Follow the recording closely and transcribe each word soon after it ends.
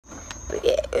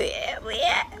Consistency.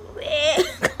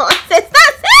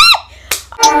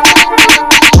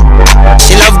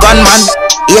 She love gunman,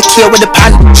 AK with the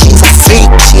pan. She's a freak,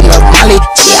 she love Molly.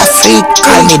 She a freak,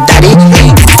 call me daddy.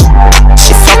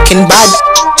 She fucking bad,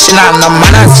 she not no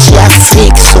manners. She a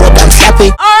freak, so damn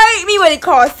slappy. Alright, me with the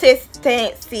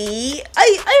consistency.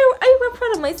 I real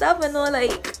proud of myself and know,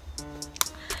 like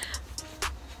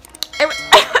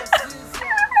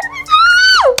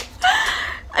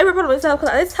I real proud of myself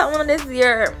because at this time of this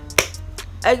year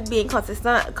I being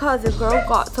consistent because this girl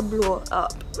got to blow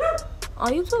up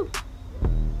on YouTube.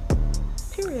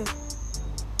 Period.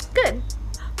 Good.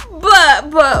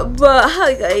 But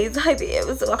hi guys, hi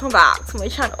babes, welcome back to my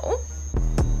channel.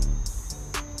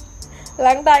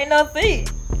 Long time no see.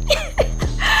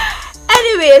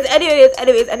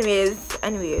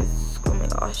 anyways, oh my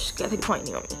gosh, get to the point,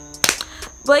 you know me.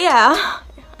 But yeah,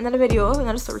 another video,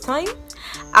 another story time.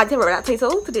 I did remember that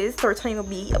title. Today's story time will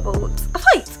be about a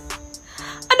fight.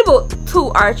 I did about 2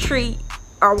 or 3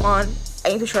 or 1, I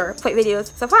ain't too sure, fight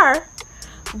videos so far.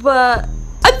 But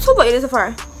I did 2 fight videos so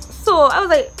far. So I was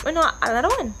like, why not another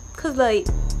one? Cause like,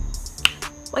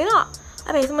 why not?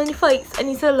 I made so many fights, I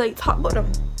need to like talk about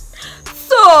them.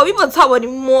 So we gonna talk about the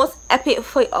most epic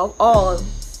fight of all.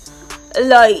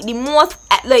 Like the most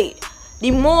epic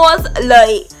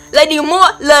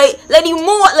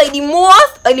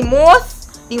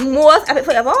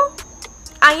fight of all.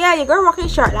 And yeah, your girl rocking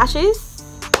short lashes,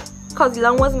 cause the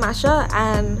long ones masher,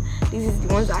 and these is the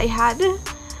ones I had.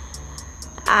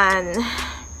 And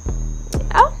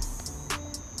yeah,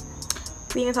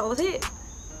 we can talk about it.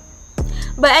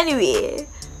 But anyway,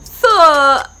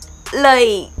 so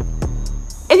like,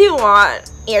 if you want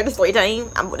hear the story time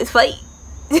about this fight,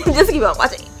 just keep on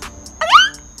watching.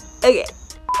 Okay.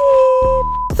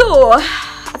 So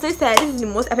as I said, this is the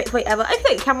most epic fight ever. I feel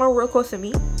like the camera real close to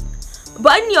me,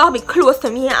 but I need y'all to be close to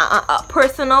me and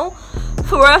personal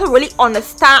for us to really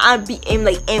understand and be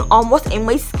almost in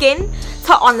my skin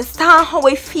to understand how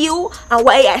I feel and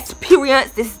what I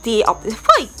experienced this day of this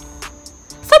fight.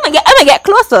 So I'm gonna get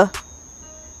closer.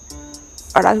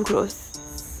 Or that's too close.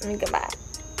 Let me get back.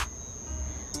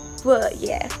 But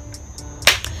yeah.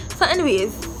 So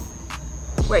anyways,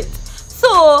 right.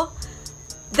 So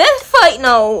this fight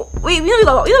now. Wait, we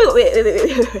got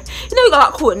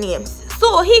code names.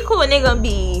 So he code name gonna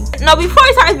be. Now before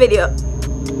I start this video,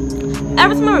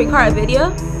 every time I record a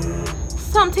video,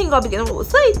 something gonna be getting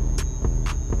outside.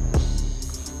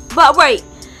 But right,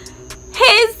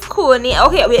 his code name.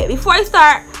 Okay, wait. Before I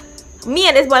start, me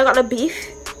and this boy got the beef.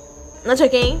 No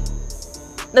chicken,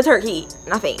 no turkey,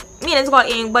 nothing. Me and this boy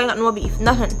ain't got no beef,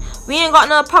 nothing. We ain't got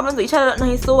no problems with each other,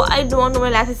 nothing. So I don't know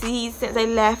to see since I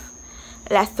left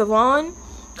restaurant.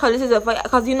 Cause this is a fight.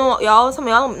 Cause you know y'all, some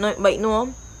of y'all might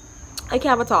know. I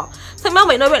can't have a talk. Some of y'all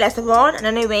might know about restaurant, and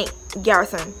then they went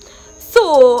Garrison.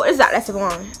 So is that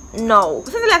restaurant? No.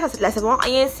 Since I left restaurant, I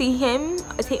didn't see him.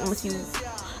 I think must see.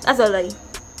 That's a lie.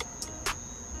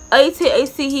 I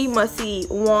see he must see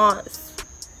once.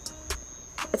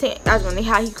 I think that's when they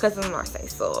had his cousin Marseille.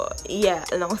 So yeah,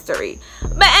 long story.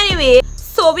 But anyway,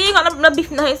 so we ain't got no beef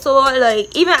nothing. So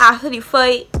like even after the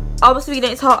fight, obviously we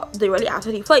didn't talk directly after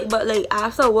the fight, but like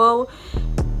after a while,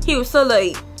 he was still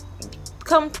like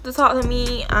come to talk to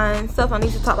me and stuff. I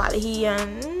need to talk about he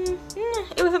and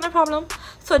it wasn't a problem.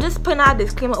 So just putting that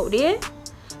disclaimer out there,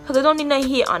 cause I don't need no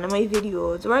hate on my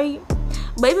videos, right?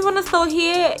 But if you wanna still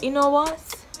hear, you know what?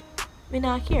 We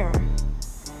not care.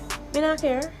 We not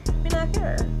care. We not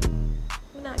care.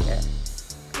 We not care.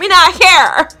 We not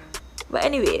care. But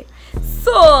anyway,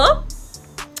 so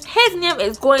his name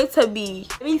is going to be.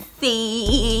 Let me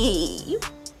see.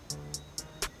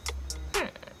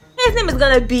 His name is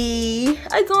gonna be.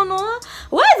 I don't know.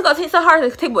 Why is it gonna take so hard to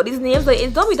think about these names? Like,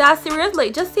 it don't be that serious.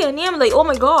 Like, just say a name. Like, oh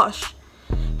my gosh.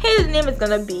 His name is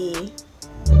gonna be.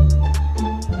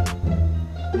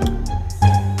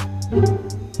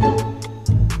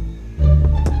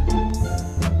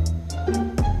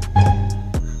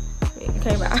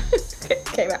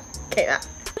 Came out.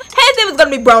 His name is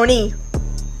gonna be Brownie,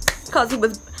 cause he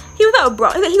was a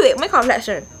brown. He was my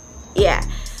complexion. Yeah,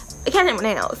 I can't name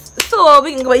anything else. So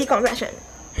we can go with his complexion.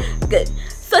 Good.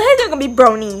 So his name is gonna be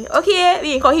Brownie. Okay,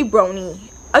 we can call him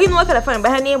Brownie. I don't know what kind of fun,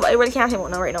 but her name, but I really can't think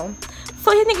about now right now.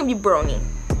 So his name gonna be Brownie.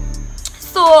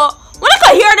 So when I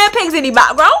can hear the pigs in the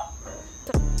background,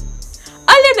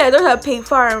 I live near her pig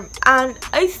farm, and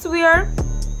I swear,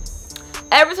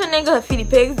 every time they go feed the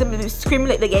pigs, they be screaming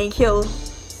like they're getting killed.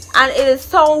 And it is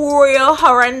so real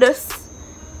horrendous.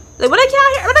 Like when I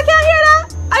can't hear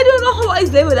that, I don't know how I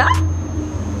live with that.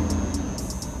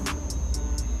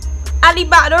 And the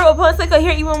back door open so I can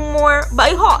hear even more,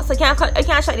 but it's hot, so I can't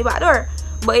shut the back door.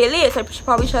 but it late, so I should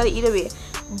probably shut it either way.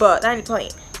 But that's the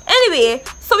point. Anyway,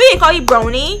 so we call it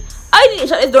Brownie. I didn't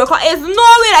shut this door because there's no way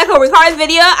I can record this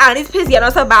video and this piss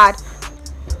getting so bad.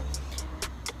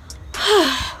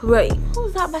 Right,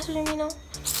 who's that messaging me now?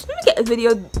 Let me get a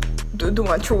video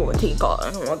doing true and take call.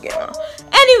 I don't want to get on.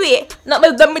 Anyway, not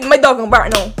my dog gonna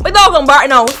bark now. My dog gonna bark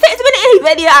now. 6 minutes in the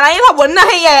video and I ain't have one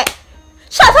nothing yet.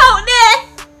 Shut out there.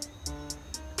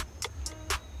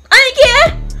 I ain't care.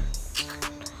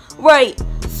 Right,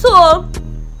 so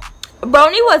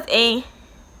Brownie was in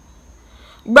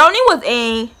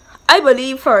I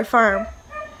believe first farm.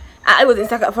 I was in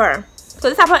second farm. So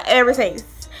this happened ever since.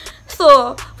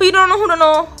 So for you don't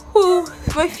know who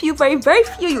very few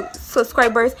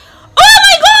subscribers. Oh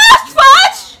my gosh,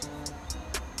 fudge!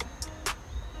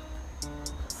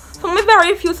 For my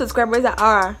very few subscribers that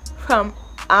are from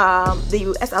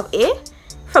the US of A,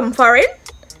 from foreign.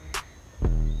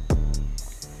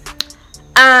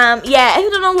 Yeah, if you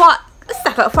don't know what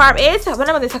second farm is, when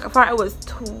I was in second farm it was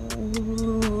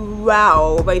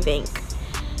 12, I think.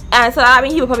 And so I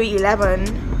mean he was probably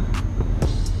 11.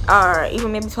 Or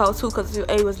even maybe 12 too, because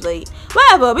it was late.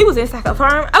 Whatever, we was in second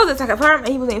farm. I was in second farm and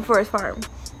he was in first farm.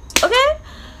 Okay?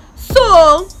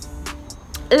 So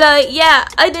like yeah,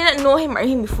 I didn't know him or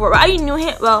him before. But I knew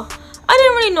him, well, I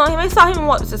didn't really know him. I saw him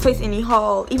walk to the place in the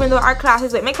hall. Even though our class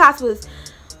is like, my class was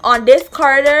on this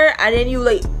corridor and then you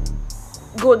like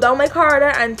go down my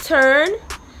corridor and turn,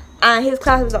 and his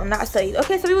class was on that side.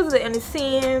 Okay, so we was like, on the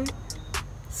same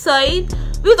side.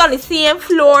 We was on the same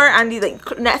floor and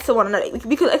like next to one another. I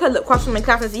could look across from my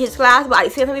class and see his class, but at the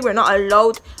same time we were not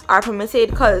allowed or permitted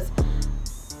because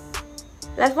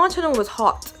last one channel was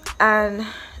hot and a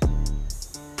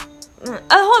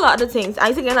whole lot of other things. I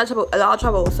used to get in a lot of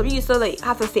trouble. So we used to like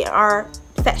have to stay in our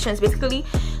sections basically.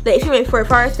 Like if you went first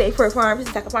farm, stay first farm,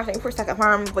 second farm, stay first second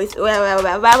farm, voice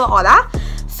whatever, all that.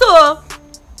 So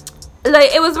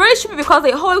like it was very stupid because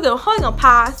like how you gonna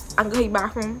pass and go to the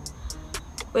bathroom.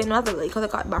 Wait, no, that's like because I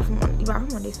got bathroom on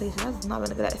this station. That's not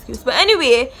even a good excuse. But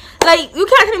anyway, like you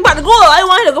can't tell me about to go. I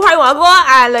wanted to go, probably want to go,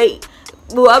 and like,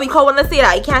 well, we call when I say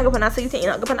that you can't go for that, so you think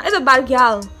you're not go for that. It's a bad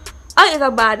girl. I is a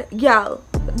bad girl.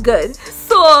 Good.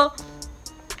 So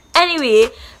anyway,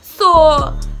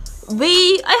 so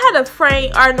I had a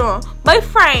friend, or no, my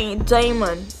friend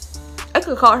Diamond. I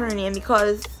could call her name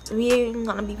because we ain't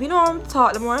gonna beef. We don't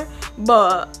talk anymore,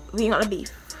 but we ain't gonna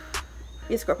beef.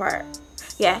 We just go apart.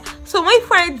 Yeah, so my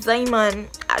friend Diamond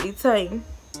at the time,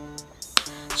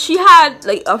 she had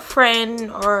like a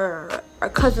friend or a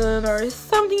cousin or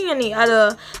something in the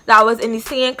other that was in the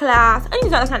same class. I need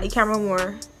to look at the camera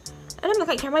more. I don't look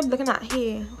at the camera, I'm looking at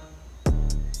here.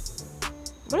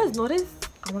 What is notice?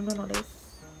 I want to notice.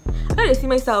 I gotta see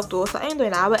myself though, so I ain't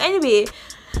doing that. But anyway,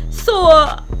 so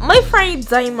my friend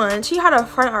Diamond, she had a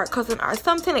friend or a cousin or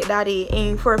something like that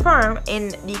in for a farm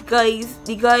in the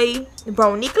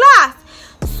Brownie class.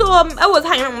 So I was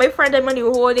hanging out with my friend Diamond the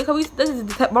whole day because this is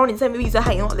the Brownie time we used to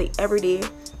hang out like every day.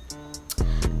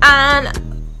 And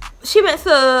she went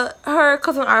to her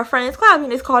cousin or friend's class. We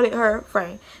just call it her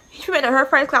friend. She went to her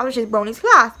friend's class, which is Brownie's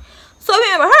class. So I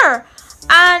went with her.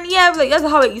 And yeah, like that's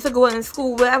how it used to go in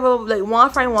school. Whatever, like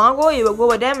one friend want to go, you would go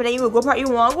with them, and then you would go part you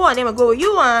want to go, and they would go with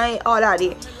you and all that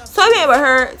day. So I went with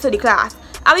her to the class,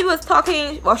 and we was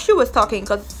talking. Well, she was talking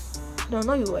because I don't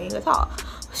know you ain't gonna talk.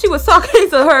 She was talking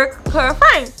to her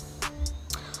friend.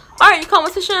 Alright, the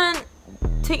conversation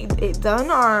take it done,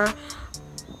 or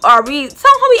we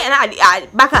somehow we end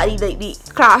back at the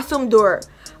classroom door,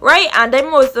 right? And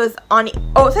then was on the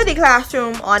outside the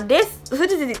classroom on this. So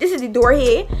this is the door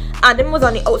here, and then was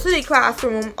on the outside the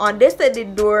classroom on this side of the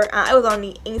door, and I was on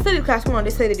the inside the classroom on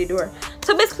this side of the door.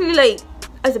 So basically, like,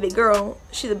 as a big girl,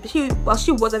 she was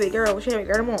a big girl. She ain't a big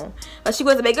girl no more, but she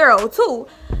was a big girl too.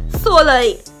 So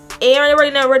like, Aaron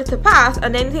already now ready to pass,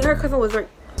 and then I think her cousin was right.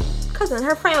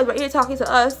 Her friend was right here talking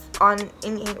to us inside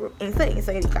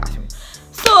the classroom.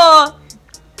 So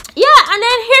yeah, and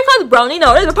then here comes Brownie.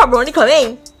 No, there's a part Brownie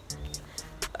coming.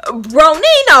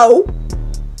 Brownie, no.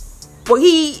 Well,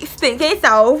 he thinking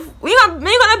himself. We ain't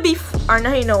gonna beef or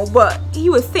nothing, no. But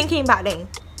he was thinking back then,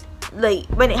 like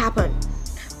when it happened.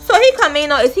 So he come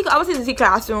in. I was in the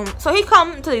classroom. So he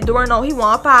come to the door now. He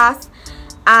want to pass,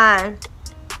 and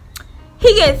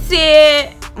he can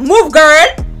say, "Move,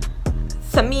 girl,"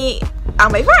 to me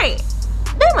and my friend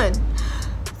Diamond.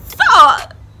 So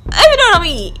if you don't know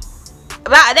me,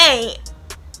 back then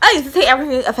I used to take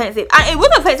everything offensive, and it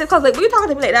wasn't offensive because like when you talking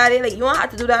to me like that, like you don't have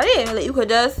to do that. Like you could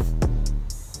just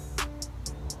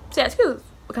say excuse.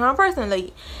 What kind of person?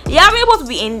 Like yeah, we're not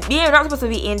supposed to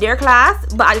be in their class,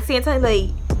 but at the same time,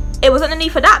 like it wasn't a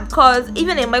need for that, because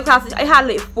even in my class I had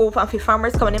like 4th and 5th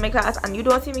farmers coming in my class, and you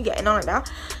don't see me getting on like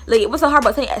that. Like, it was so hard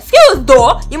about saying excuse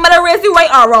though, you might have raised you right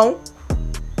or wrong.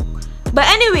 But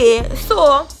anyway,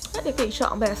 so I think I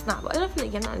shot on by a snap, but I don't feel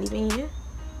like you're not leaving here.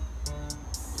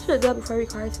 Should have done before I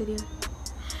record this video.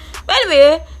 But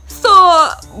anyway, so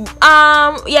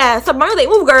yeah, so mom was like,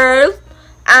 move girl,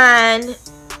 and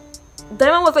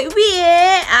Diamond was like,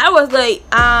 yeah, and I was like,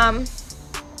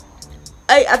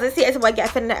 as I say, I said, I get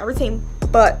offended at everything,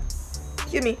 but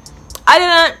excuse me, I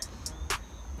didn't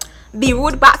be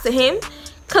rude back to him,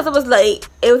 because it was like,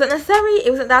 it wasn't necessary,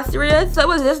 it wasn't that serious. So it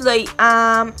was just like,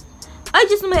 I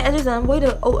just know my edges and I'm way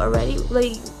to out already,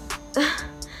 like.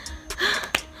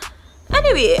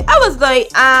 Anyway, I was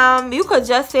like, you could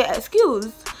just say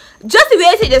excuse, just the way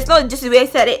I said it, just not just the way I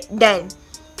said it then.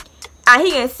 And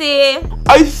he can say,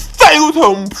 I styled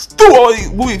him story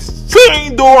with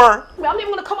same door. I'm not even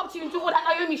gonna come up to you and do all that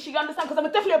Naomi shit, you understand? Because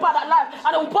I'm definitely about that life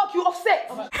and I'll buck you offset.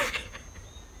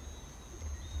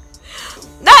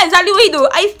 That's exactly what he do.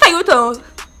 I styled to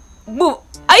move.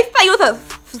 I styled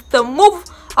to move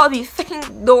out the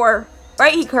second door.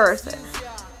 Right? He cursed.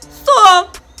 So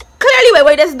clearly,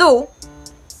 what this do?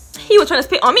 He was trying to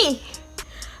spit on me.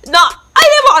 Now,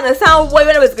 I never understand why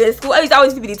when I was going to school, I used to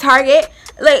always be the target.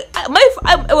 Like,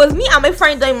 it was me and my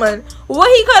friend Diamond. Why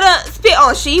he couldn't spit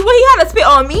on she? Why he had to spit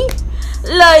on me?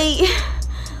 Like,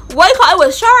 why? Cause I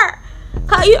was short.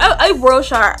 Cause I grow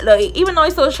short. Like, even though I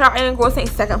so short, I didn't grow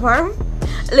since second form.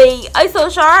 Like, I so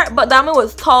short, but Diamond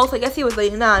was tall, so I guess he was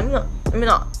like, nah, I'm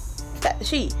not that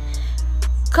she.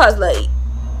 Cause like,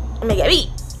 I'm gonna get beat.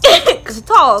 Cause she's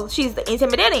tall, she's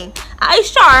intimidating. I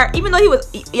short, even though he was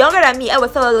younger than me, I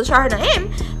was still a little shorter than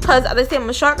him. Cause at the same, I'm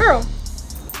a short girl.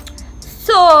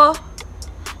 So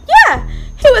yeah,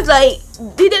 he was like,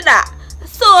 he did that.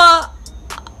 So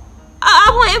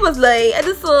it was like, I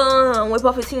just wipe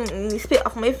off his thing and he spit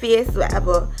off my face,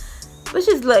 whatever. Which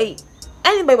is like,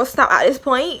 anybody will stop at this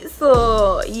point.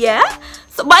 So yeah.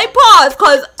 So my pause,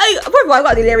 cause first of all, I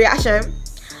got a delay reaction.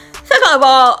 Second of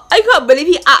all, I can't believe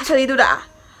he actually do that.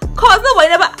 Cause nobody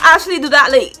never actually do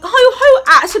that. Like, how you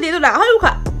actually do that? How you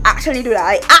can actually do that?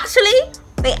 Like, actually,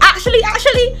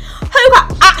 how you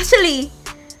can actually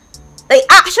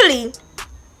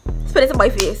spit it in my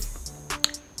face?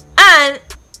 And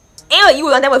anyway, you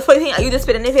and that was fighting, and you just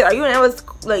spit in their face, or you and that was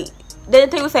like, they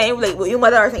didn't tell you saying like what your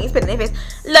mother or saying you spit in their face.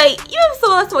 Like, you have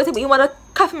somebody say, but you want to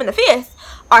cuff him in the face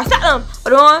or slap them, but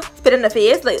don't spit in the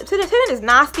face. Like, spitting is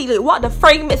nasty. Like, what the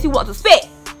frig makes you want to spit?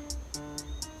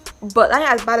 But that ain't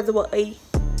as bad as what I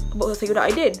about to say that I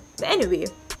did. But anyway,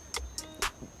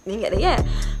 didn't get it yet.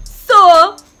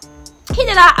 So he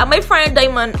did that, and my friend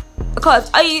Diamond,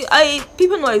 because I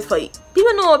people know his fight.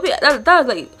 People know that was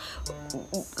like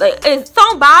it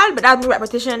sounds bad, but that was my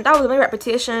repetition. That was my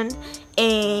reputation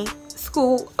in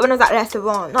school when I was at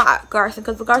Restaurant, not at Garson,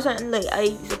 because Garson, like, I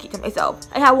used to keep to myself.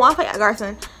 I had one fight at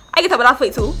Garson. I get up with that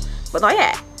fight too, but not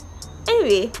yet.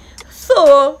 Anyway,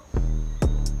 so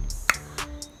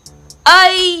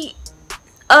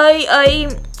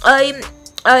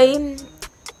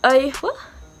what?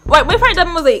 Right, my friend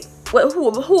Diamond was like,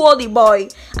 who all the boy,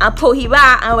 and pull he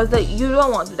back, and I was like, you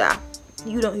don't want to do that.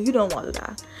 You don't want to do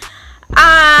that.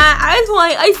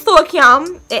 I saw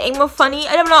Cam. It ain't more funny.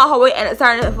 I don't know how I ended up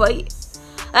starting the fight.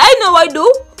 I know I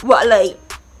do, but like,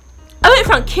 I went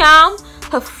from Cam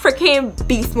to freaking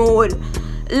beast mode.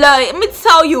 Like, let me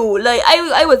tell you, like,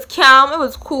 I was calm, it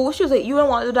was cool. She was like, you don't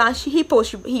want to do that. He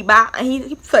pushed he back, and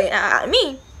he flying at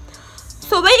me.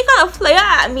 So when he kind of fly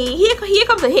at me, he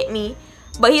comes to hit me,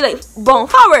 but he like bound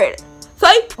forward. So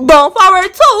I bound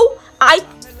forward too. I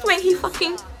swing, he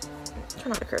fucking, try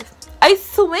not to curse. I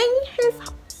swing his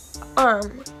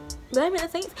arm. Did I mean the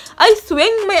things? I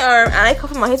swing my arm and I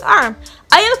cuff him on his arm.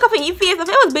 I am cuffing your face. If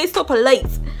it was being so polite,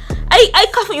 I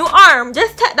cuffing your arm.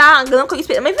 Just take that and go and you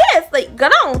spit in my face. Like, go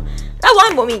down. That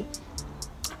one about me.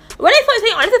 When I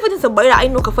fighting, honestly fighting somebody that I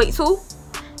know can fight too.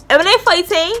 And when I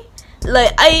fighting,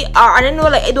 like, I know,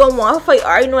 like, I don't want to fight, or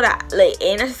I know that, like, it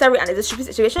ain't necessary and it's a stupid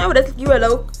situation. I would just give you a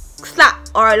little slap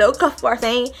or a little cuff or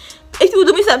saying, if you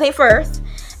do me something first,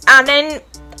 and then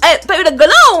I fight with a gun,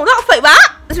 not fight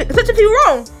back. It's such a thing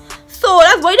wrong. So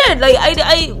that's what I did. Like,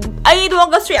 I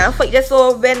don't go straight and fight just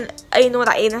so when I know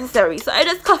that ain't necessary. So I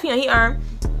just cuff him on his arm,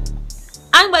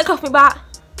 and when he cuff me back,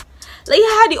 like, he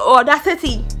had the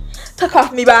audacity to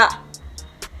cuff me back.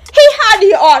 He had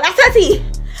the audacity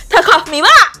to cuff me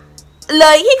back.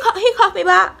 Like, he cuffed me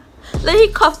back. Like, he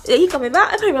cuffed me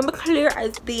back. I can remember clear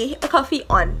as day. I cuffed him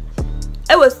on.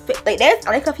 It was like this,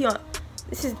 and I cuffed him on.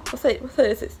 This is what side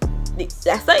this is. The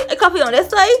left side. I cuffed him on this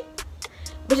side,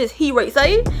 which is he right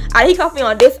side, and he cuffed me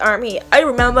on this arm here. I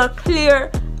remember clear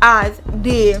as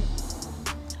there.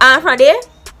 And from there,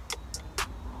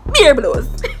 beer blows.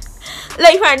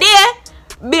 Like from there,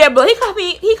 beer blows. He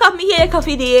cuffed me here,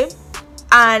 cuffy there.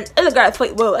 And it's a girl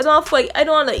fight, bro. I don't fight. I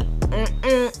don't like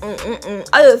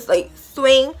I just like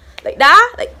swing like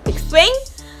that, like swing.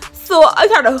 So we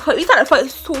started to fight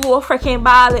so freaking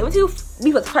bad. Like when we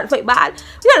was trying to fight bad,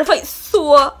 we started to fight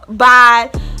so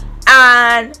bad.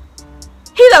 And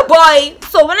he's a boy.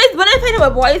 So when I fight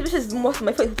with boys, which is most of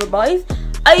my fights with boys,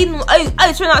 I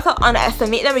try not to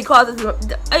underestimate them because it's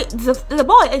a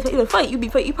boy. I fight. You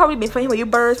probably been fighting with your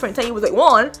birds from the time you was like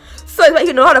 1. So it's like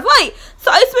you know how to fight.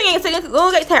 So I swing and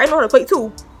don't get tired. I know how to fight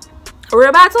too.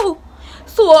 Real bad too.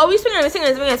 So we swinging, and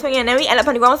then we end up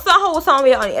on the ground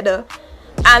somewhere on the other.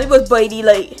 And we was by the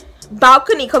like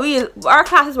balcony because our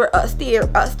classes were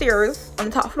upstairs on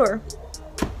the top floor.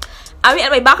 And we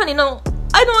at my balcony. No,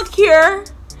 I don't care.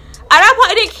 At that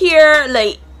point, I didn't care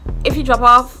like if you drop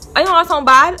off. I know that sound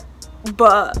bad,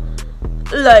 but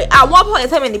like at one point in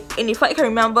time in the fight, I can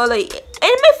remember like in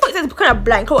my fight is kind of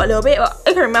blank out a little bit, but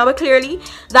I can remember clearly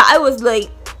that I was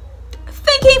like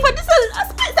thinking for just a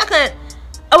split second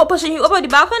about pushing you up on the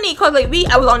balcony because like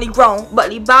I was on the ground, but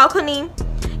the balcony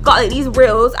got like these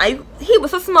rails and he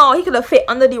was so small he could have fit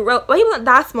under the rail. Well, he wasn't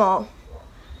that small,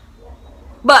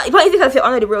 but he could have fit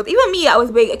under the rails. Even me, I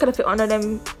was big, I could have fit under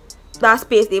them. That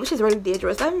space there, which is really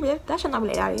dangerous. That should not be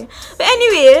like that here. But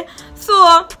anyway,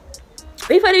 so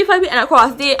we fight and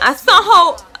across there, and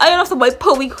somehow I don't know somebody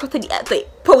pull we to the like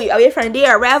pull we away from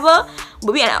there or whatever.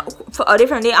 But we end up for a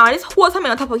different day, and this whole time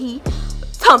on top of he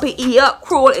thumping he up,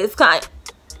 cruel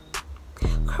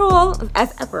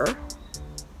as ever.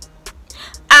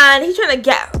 And he's trying to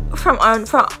get from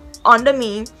under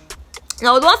me.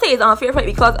 Now I don't say it's unfair fight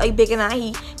because I big and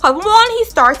he because 1 he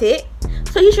started.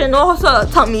 So he should know how to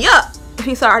turn me up if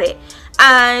he started.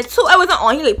 And 2, I wasn't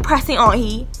on he like pressing on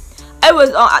he. I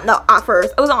was on at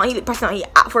first. I was on he like pressing on he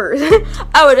at first.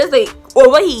 I was just like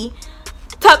over he,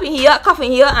 tapping he up,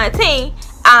 cuffing he up and thing.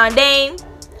 And then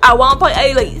at one point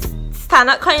I like stand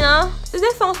up kinda.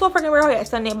 This sounds so freaking weird how I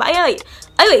stand there, but I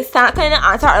like stand up kinda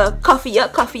and start to cuffy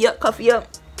up,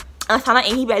 and stand up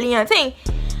in he belly and thing.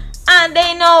 And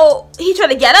then he tried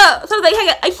to get up, so I was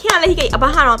like, I can't let he get up a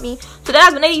hand on me. So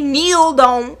that's when I kneel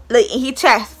down like in his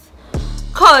chest,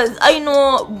 cause I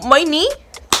know my knee,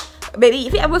 baby.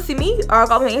 If you ever see me or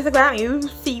go on my Instagram, you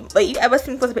see like you ever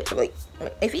see me post a picture like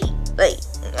my feet, like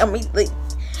I mean like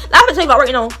that picture I got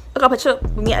right now. I got a picture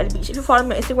with me at the beach. If you follow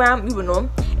me on Instagram, you will know.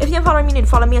 If you don't follow me, you need to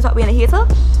follow me and stop being a hater.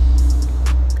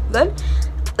 Good.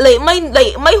 Like my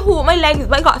legs,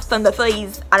 I got thunder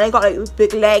thighs and I got like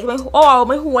big legs. My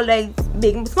whole legs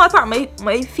big. Small part of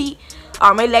my feet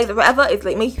or my legs or whatever is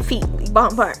like my feet, the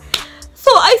bottom part.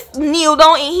 So I kneel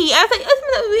down and I was like,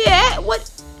 yeah, what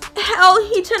the hell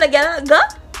he trying to get a gun?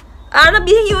 I'm not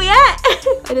beating you yet.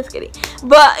 I'm just kidding.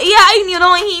 But yeah, I kneel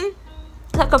down and he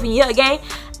start cuffing you again,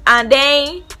 and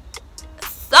then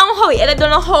somehow he ended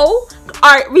on a hole.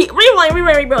 Alright,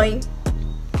 rewind.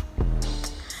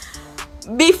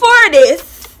 Before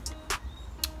this,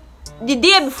 the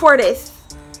day before this,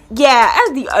 yeah,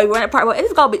 that's the ironic part. But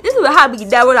this is what happened. The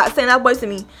devil not saying that boy to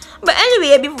me. But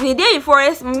anyway, the day before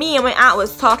this, me and my aunt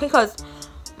was talking because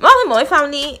my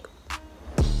family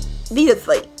we just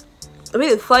fight,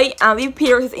 and we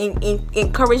parents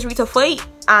encourage me to fight,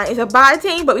 and it's a bad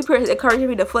thing. But we parents encourage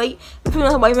me to fight. If you know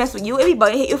somebody mess with you, if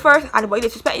anybody hit you first, and the boy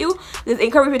disrespect you, just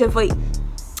encourage me to fight.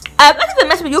 I think to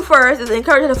mess with you first is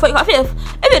encourage you to fight. If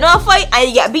you don't fight and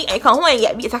you get beat and you come home and you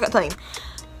get beat a second time,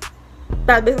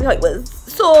 that's basically how it was.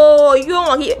 So you don't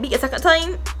want to get beat a second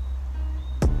time,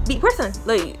 beat person.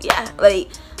 Like yeah, like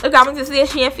my grandma used to say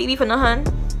she ain't feed me for nothing.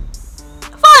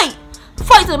 Fight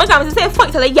till my grandma used to say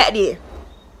fight till I get there.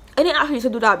 I didn't actually used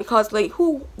to do that because like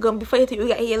who gonna be fighting till you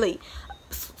get here? Like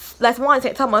let's one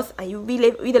St. Thomas and we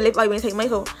live like when St.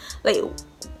 Michael, like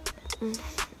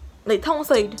town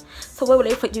side. So where would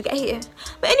they fight you get here?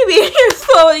 But anyway,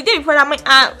 so the day before that, my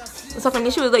aunt was talking to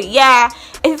me. She was like, yeah,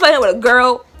 if you fighting with a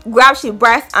girl, grab she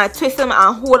breast and twist them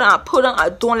and hold them and pull them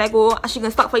and don't let go, and she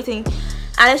can stop fighting. And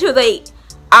then she was like,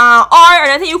 or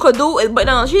another thing you could do is, but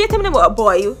no, she didn't tell me about a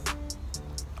boy,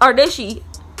 or did she?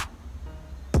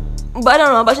 But I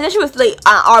don't know. But then she was like,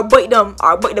 or bite them,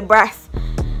 or bite the breast,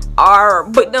 or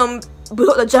bite them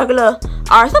below the jugular,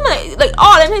 or something like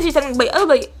all them things she said. But I was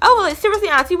like seriously,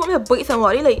 auntie, you want me to bite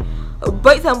somebody? Like actually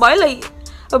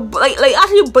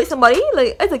bite somebody?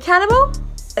 Like it's a cannibal?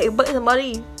 Like bite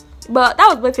somebody? But that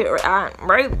was my favorite aunt,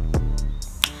 right?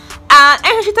 And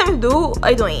everything she told me to do,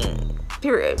 I doing.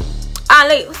 Period. And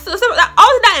like so all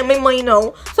of that in my mind,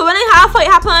 So when I had a fight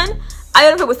happen, I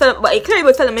don't know if it was set up, but it clearly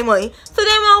was telling my mind. So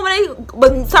then when I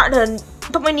was starting to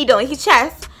put my knee down in his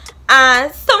chest,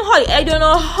 and somehow I don't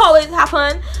know how it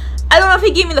happened. I don't know if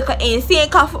he gave me like an insane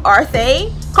cuff or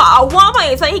say. Cause at one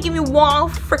point in time he gave me one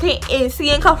freaking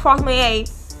insane cuff across my head.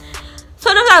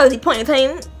 So that was the point in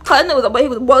time. Cause I know it was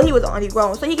about he was on the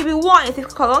ground. So he gave me one insane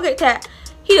cuff. Don't get that.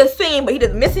 He was swinging, but he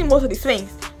was missing most of the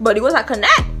swings. But it was like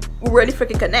connect. Really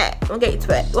freaking connect. Don't get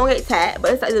it. Don't get that.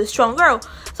 But it's like a strong girl.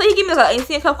 So he gave me like an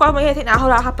insane cuff across my head. Now how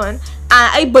that happened. And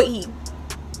I bit him.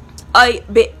 I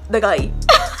bit the guy.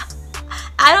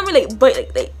 I don't mean like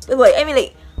bite like I mean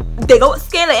like dig out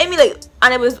skin, like I mean like,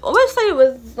 and it was which side it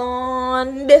was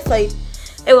on this side.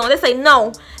 It was on this side.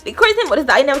 No, the crazy thing about this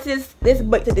that I never see this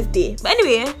bite to this day. But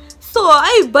anyway, so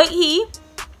I bite he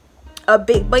a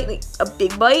big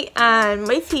bite, and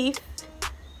my teeth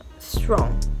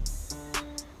strong.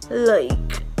 Like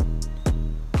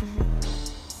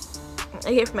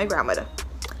I get it from my grandmother,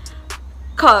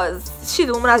 cause she's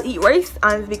the woman that eat rice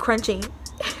and be crunching.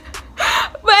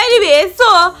 But anyway, so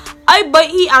I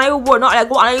bite he and I would not like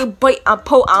go and I bite and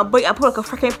pull like a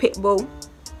freaking pit bull.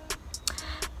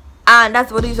 And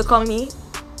that's what they used to call me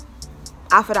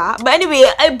after that. But anyway,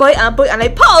 I bite and I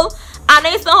pull, and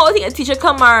I somehow think a teacher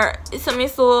come or something,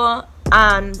 so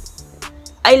and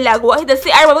I let go. He just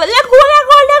say I remember let go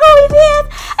his face.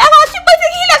 I go she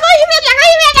biting he let go his face.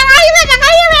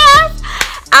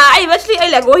 And eventually I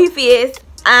let go his face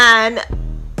and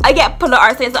I get pulled out or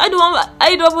something. So I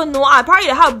don't even know. I probably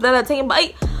have blood or thing, but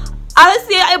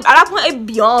honestly, at that point I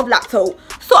beyond blacked out.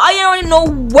 So I don't really know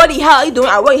what the hell I doing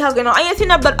or what the hell going on. I ain't seen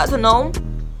that blood to know.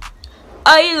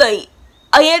 I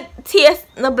ain't taste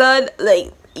the blood,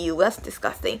 like ew, that's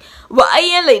disgusting. But I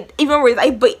ain't like even worse. I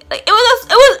bite like it was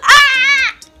it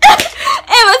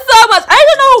was so much. I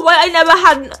don't know why I never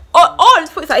had all the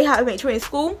fights I had in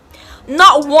school.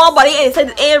 Not one body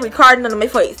inside ain't recording none of my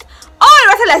fights. All the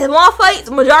rest of like one fights,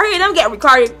 majority of them get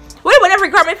recorded. Whenever I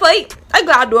record my fight, I'm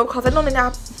glad I do it because I don't need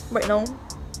that right now.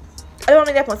 I don't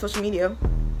need that on social media.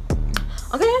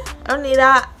 Okay? I don't need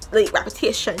that like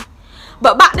reputation.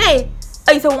 But back then,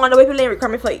 I used to wonder why people ain't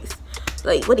record my fights.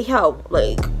 Like, what the hell?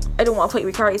 Like, I don't want to fight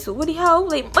recorded, so what the hell?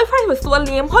 Like, my friends was so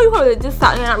lame. How you probably just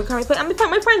sat there and not record my fight?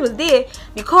 And my friends was there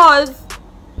because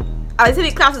I see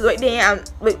the classes right there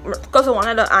and like because of one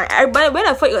another, and everybody when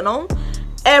I fight going on,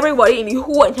 everybody in the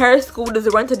whole entire school does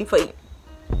run to the fight.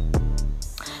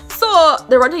 So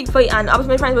they run to the fight, and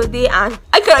obviously my friends was there, and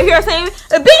I could hear her saying,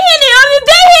 "Beat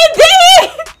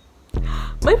him!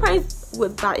 My friends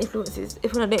was bad influences,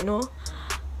 if you didn't know.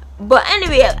 But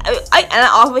anyway, I ended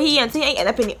up over here and I ended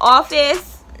up in the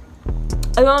office.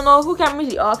 I don't know who came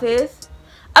into the office.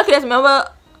 I can just remember.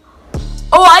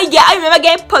 Oh, I remember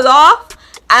getting pulled off.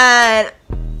 And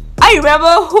I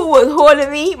remember who was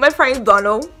holding me. My friend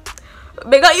Donald.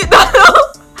 Because you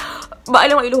Donald. But I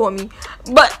didn't want you to hold me.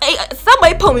 But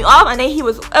somebody pulled me off, and then I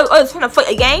was trying to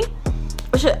fight again.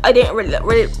 Which I didn't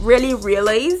really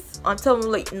realize until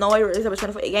like now I realized I was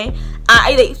trying to fight again.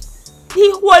 And he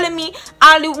holding me,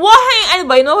 and the one thing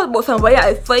anybody knows about somebody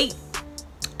I fight.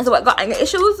 So I got anger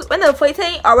issues when they're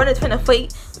fighting or when they're trying to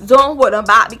fight. Don't hold them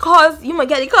back because you might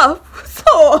get the cuff.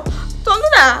 So don't do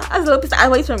that. That's a little piece of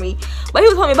advice from me. But he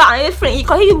was holding me back, and it's funny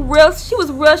because she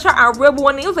was real short and real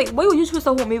one. He was like, why would you choose to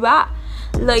hold me back?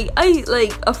 Like I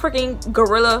like a freaking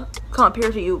gorilla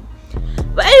compared to you.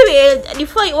 But anyway, the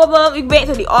fight over, we went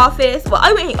to the office. Well,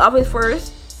 I went to the office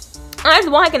first. And that's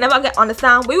one I can never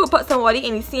understand. We would put somebody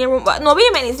in the same room, but no, we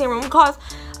didn't make in the same room because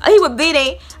he was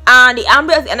bleeding and the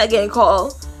ambulance ended up getting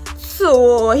called.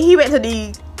 So he went to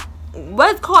the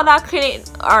what's called that clinic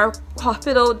or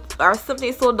hospital or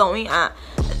something so dummy. I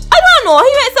don't know.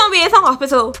 He went somewhere, some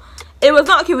hospital. It was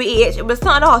not QEH. It was some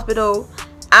other hospital,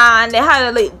 and they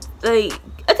had like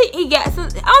I think he gets. I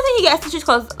don't think he gets stitches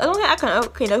because I don't think I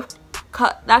kind of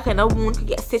cut that kind of wound could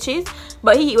get stitches.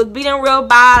 But he was bleeding real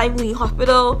bad. Like in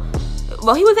hospital.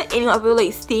 Well, he wasn't in hospital,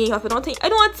 like staying hospital. I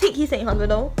don't think he's in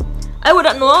hospital. I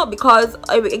wouldn't know because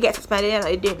I would get suspended and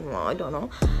I didn't know. I don't know.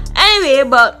 Anyway,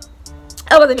 but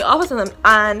I was in the office with him,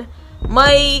 and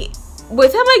by the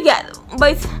time I get,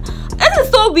 this is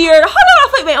so weird. How did I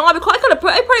fight my aunt? Because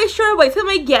I'm pretty sure by the time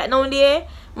I get down there,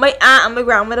 my aunt and my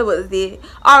grandmother was there.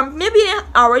 Maybe they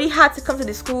already had to come to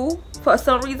the school for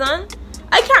some reason.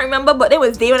 I can't remember, but they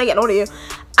was there when I get down there.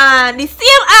 And the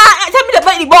same aunt that tell me the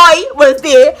baby boy was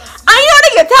there. And you know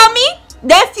what they tell me?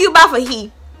 They feel bad for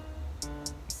he.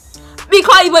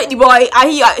 Because he was the boy and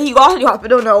he got to the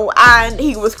hospital now and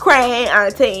he was crying and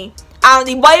everything. And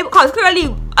the boy, because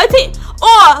clearly, I think, so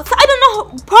I don't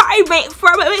know part I went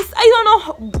for, but I don't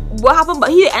know what happened, but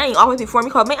he didn't always before me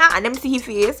because my aunt and them see his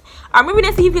face. I remember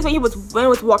they see his face when I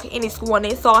was walking in the school and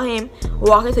they saw him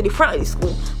walking to the front of the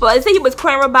school. But they say he was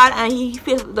crying real bad and his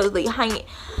face was like hanging.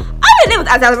 I didn't know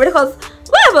it was as because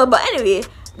when whatever. But anyway,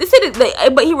 they said it, like,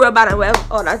 but he real bad and whatever,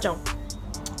 all that junk.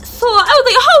 So I was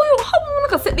like, how you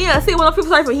gonna sit there and say one of people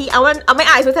sorry for he? And when my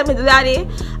eyes were telling me to do that here,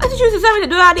 I said, you to tell me to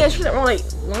do that here. And she's like, like,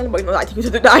 nobody knows I think you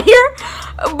should do that here.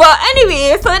 But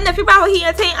anyway, so then the people out here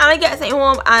and I get sent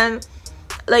home and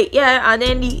like, yeah, and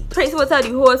then the principal tell the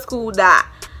whole school that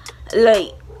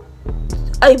like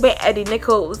I bet Eddie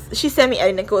Nichols. She sent me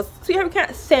Eddie Nichols. So you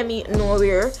can't send me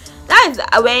nowhere. That is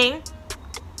when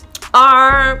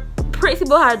our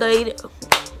principal had died.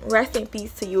 Rest in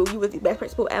peace to you. You was the best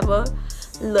principal ever.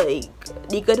 Like,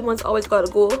 the good ones always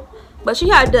gotta go. But she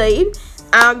had died.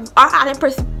 Our acting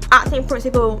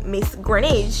principal, Miss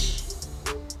Greenwich,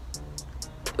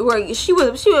 where she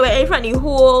was in front of the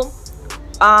whole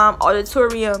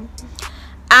auditorium,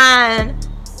 and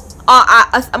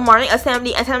a morning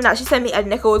assembly, and telling that she sent me Eddie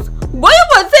Nichols. What you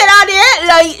want to say that there?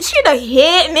 Like, she'd have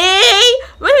hate me.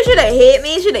 Maybe she'd have hate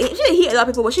me. She'd have hate a lot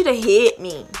of people, but she'd have hate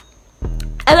me.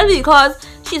 I love it because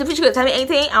she could tell me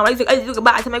anything. And when I used to go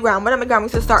back to my grandmother, my grandma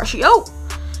used to start she out.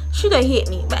 She done hate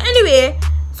me. But anyway,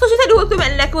 so she said the whole thing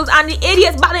about Nichols, and the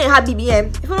idiots back then had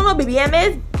BBM. If you don't know what BBM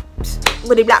is,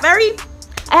 with the Blackberry,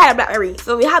 I had a Blackberry,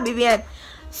 so we had BBM.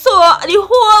 So the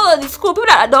whole the school people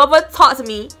that never talk to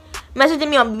me, messaging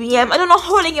me on BBM. I don't know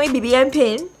how they get me BBM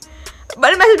pin,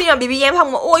 but they messaged me on BBM.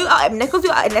 I'm like, oh, you are Nichols,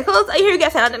 you are Nichols. I hear you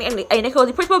get sent out Nichols.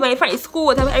 The principal went in front of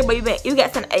school, telling everybody you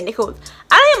get sent Nichols.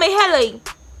 I in my head like,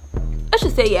 I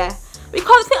should say yeah,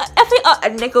 because if they are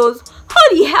Nichols, how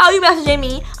the hell you messaging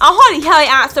me and how the hell you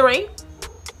answering?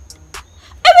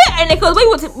 If they are Nichols, we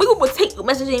would take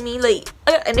messaging me like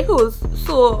Nichols.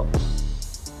 So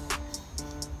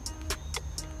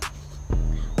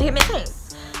it makes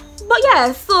sense. But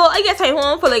yeah, so I get sent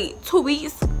home for like 2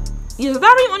 weeks. You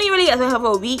very only really get sent home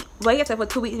for a week, but I get sent for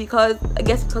 2 weeks because I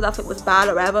guess because I think it was bad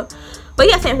or whatever. But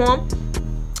he got sent home.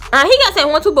 And he got sent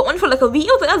home too, but only for like a week.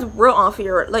 It was like, that's real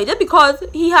unfair. Like, just because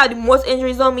he had the most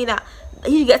injuries on me that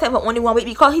he got sent for only 1 week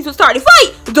because he was starting to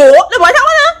fight. Duh, the boy that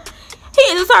one. He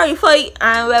was starting to fight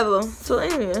and whatever. So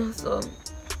anyway, so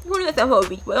he only got sent for a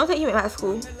week, but I don't think he went back to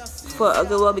school for a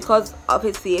good while because of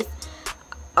his face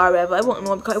or whatever. I won't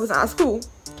know because he was at school.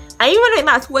 And even when I went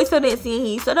back to school, I still didn't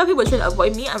see him. So other people trying to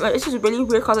avoid me. I mean, it's just really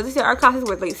weird because our classes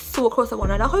were like so close to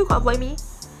one another. How you can avoid me?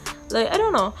 Like, I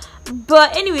don't know.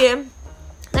 But anyway,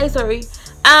 like, sorry.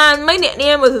 And my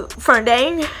nickname was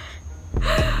Fernandine.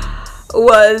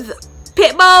 Was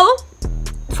Pitbull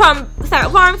from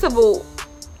second farm to about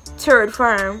third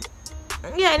farm.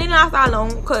 Yeah, it didn't last that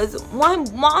long because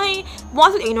once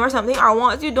you ignore something or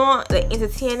once you don't like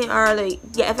entertain it or like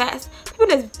get affected, people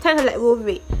just tend to let go of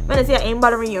it when they say I ain't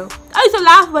bothering you. I used to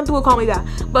laugh when people call me that,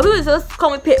 but people just call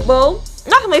me Pitbull,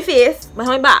 not to my face, but to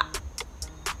my back.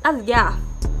 That's yeah.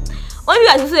 When you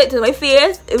guys say it to my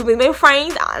face, it would be my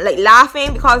friends like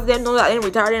laughing because they know that I'm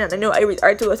retarded and they know I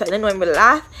retarded too, so they know I'm gonna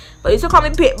laugh. But they used to call me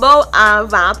Pitbull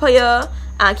and Vampire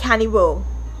and Cannibal,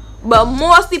 but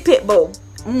mostly Pitbull.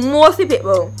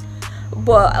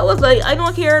 But I was like, I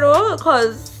don't care though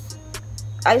because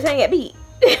I just didn't get beat.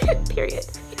 Period.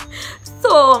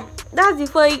 So that's the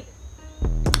fight.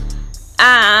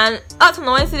 And up to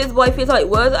now I see this boy feels like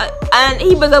was and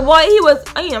he was a boy. He was,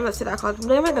 I ain't never say that because I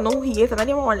don't even know who he is and I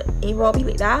didn't want to involve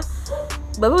people like that.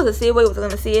 But if it was the same way I was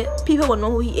gonna say it, people would know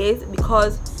who he is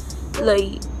because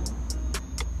like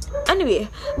anyway.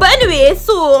 But anyway,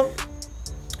 so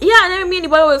yeah, and then me and the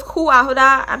boy was cool after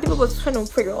that, and people was trying to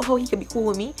figure out how he could be cool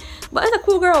with me. But it's a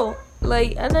cool girl,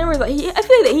 like, and then was like, I feel like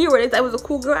that he realized I was a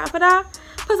cool girl after that.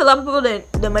 Plus, a lot of people that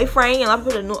my friend, and a lot of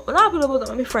people that know, a lot of people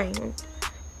that my friend,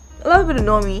 a lot of people that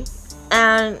know me,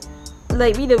 and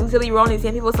like we don't really around the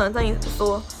same people sometimes.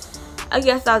 So I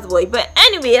guess that's why. But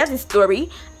anyway, that's the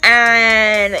story,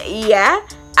 and yeah,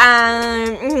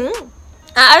 and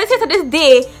I would say to this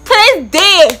day.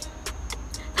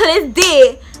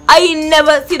 I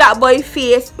never see that boy's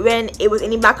face when it was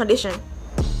in bad condition.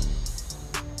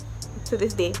 To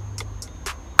this day.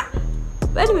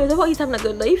 But anyway, I hope he's having a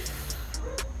good life.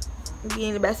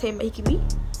 Being the best him that he can be.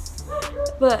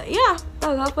 But yeah, that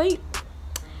was our fight.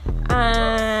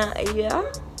 Yeah.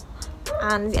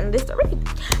 And the end of this story. So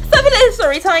if you like this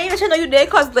story time, which I know you did,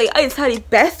 because like I just had the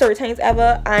best story times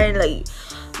ever. And like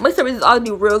my stories is all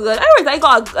be real good. Anyways, I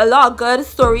got a lot of good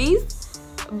stories.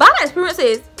 Bad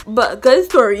experiences, but good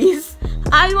stories.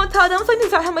 I want to tell them, so I need to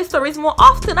start telling my stories more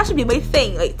often. That should be my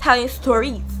thing, like telling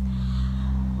stories.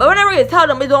 But whenever I tell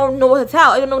them, I don't know what to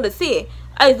tell. I don't know what to say.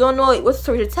 I don't know like what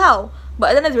story to tell.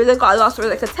 But then there's really got a lot of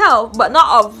stories I could tell, but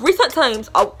not of recent times,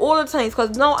 of older times,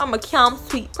 because now I'm a calm,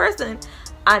 sweet person,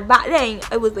 and back then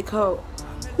I was like a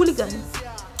hooligan.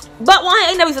 But when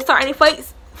I never used to start any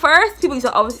fights, first people used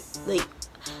to always like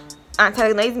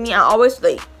antagonize me and always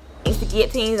like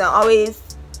instigate things and always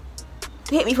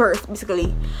hit me first.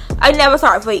 Basically, I never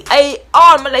start a fight. I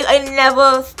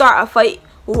never start a fight.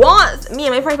 Once me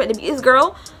and my friend tried to beat this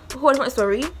girl, whole different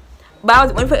story. But I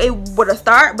was waiting for it would have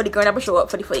start, but the girl never show up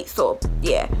for the fight. So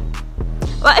yeah.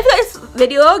 But if you like this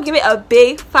video, give it a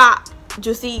big fat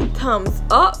juicy thumbs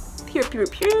up.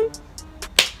 Period.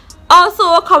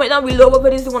 Also, comment down below what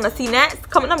videos you want to see next.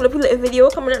 Comment down below if you like the video.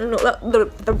 Comment down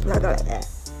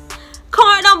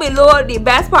below the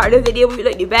best part of the video if you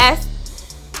like the best.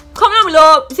 Comment down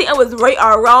below if you think I was right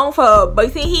or wrong for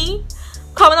biting he.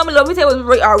 Comment down below if you think I was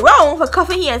right or wrong for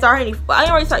cuffing he and starting. But I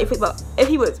ain't already started but if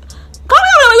he was. Comment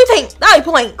down below what you think. That's the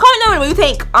point. Comment down below what you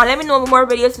think. Let me know more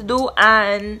videos to do,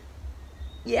 and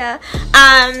yeah.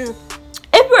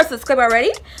 If you're a subscriber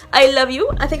already, I love you.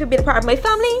 I think you'll be a part of my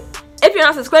family. If you're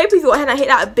not subscribed, please go ahead and hit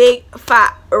that big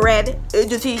fat red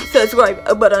juicy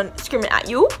subscribe button screaming at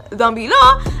you down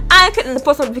below, and click on the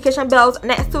post notification bells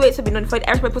next to it to be notified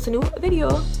every time I post a new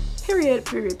video. Period.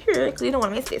 Because you don't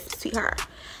want to miss this, sweetheart.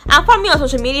 And follow me on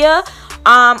social media.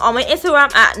 On my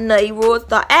Instagram at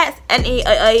nairose.x,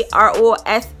 NAIIROSE.x,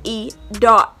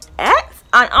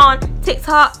 and on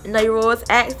TikTok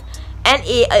nairosex,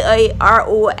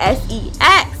 NAIIROSEX.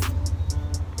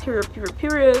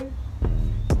 Period.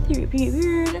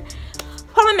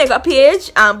 Follow my makeup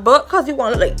page and book, cause you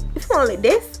want to look like, if you want to look like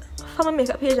this, follow my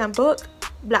makeup page and book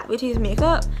Black Beauty's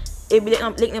makeup. It'll be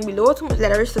linked down below. Too much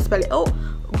letters to spell it out,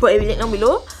 but it'll be linked down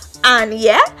below. And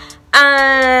yeah,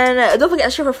 and don't forget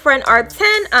to share with a friend or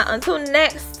 10. And until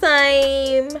next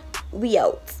time, we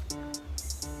out.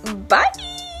 Bye.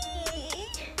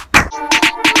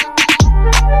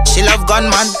 She love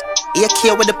gunman,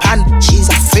 AK with the pan. She's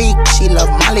a freak, she love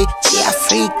Molly, she a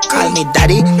freak. Call me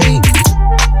daddy.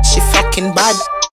 She fucking bad.